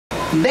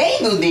They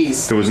do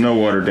this. There was no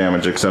water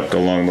damage except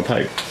along the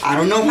pipe. I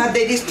don't know how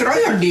they destroy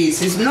all this.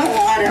 There's no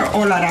water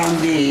all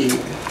around the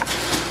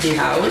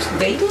house.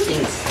 They do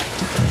this.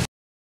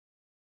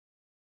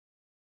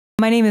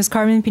 My name is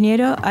Carmen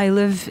Pinedo. I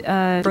live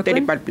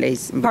Brooklyn. Park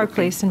Place. Park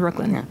Place in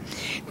Brooklyn. Yeah.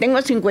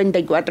 Tengo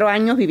 54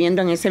 años viviendo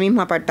en ese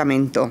mismo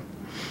apartamento.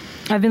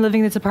 I've been living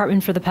in this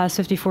apartment for the past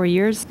 54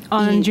 years.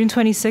 On June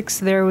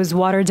 26th, there was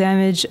water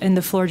damage in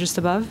the floor just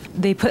above.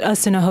 They put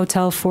us in a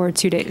hotel for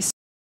 2 days.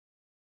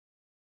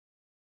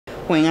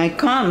 When I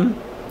come,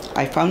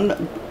 I found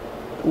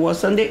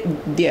was on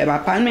the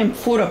apartment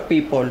full of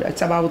people.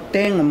 It's about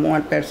 10 or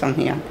more persons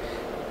here.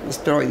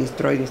 Destroy,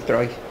 destroy,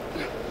 destroy.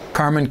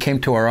 Carmen came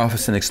to our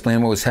office and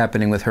explained what was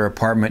happening with her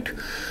apartment.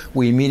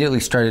 We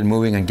immediately started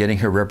moving on getting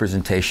her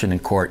representation in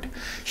court.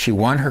 She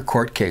won her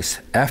court case.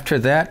 After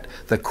that,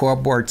 the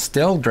co-op board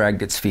still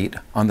dragged its feet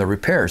on the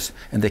repairs,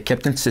 and they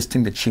kept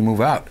insisting that she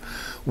move out.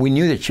 We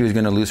knew that she was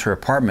going to lose her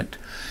apartment.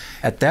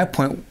 At that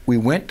point, we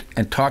went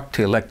and talked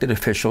to elected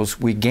officials.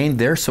 We gained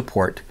their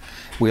support.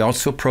 We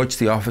also approached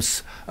the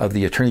Office of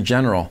the Attorney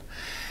General.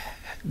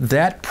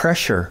 That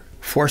pressure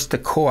forced the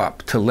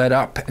co-op to let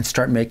up and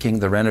start making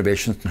the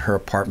renovations in her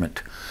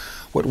apartment.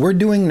 What we're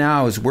doing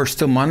now is we're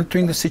still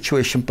monitoring the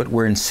situation, but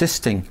we're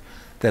insisting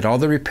that all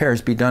the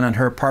repairs be done on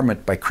her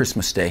apartment by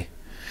Christmas Day.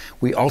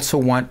 We also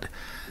want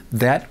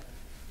that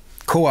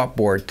co-op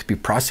board to be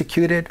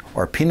prosecuted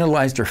or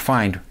penalized or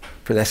fined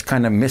for this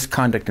kind of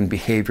misconduct and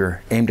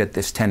behavior aimed at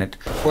this tenant.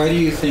 Why do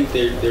you think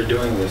they're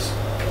doing this?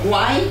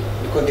 Why?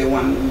 Because they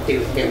want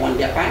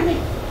the apartment.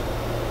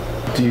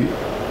 Do you?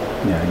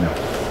 Yeah, I know.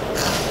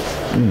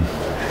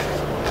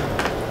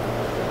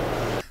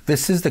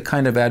 This is the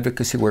kind of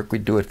advocacy work we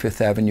do at Fifth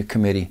Avenue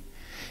Committee.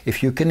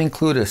 If you can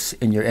include us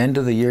in your end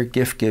of the year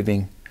gift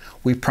giving,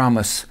 we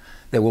promise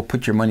that we'll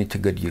put your money to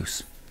good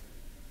use.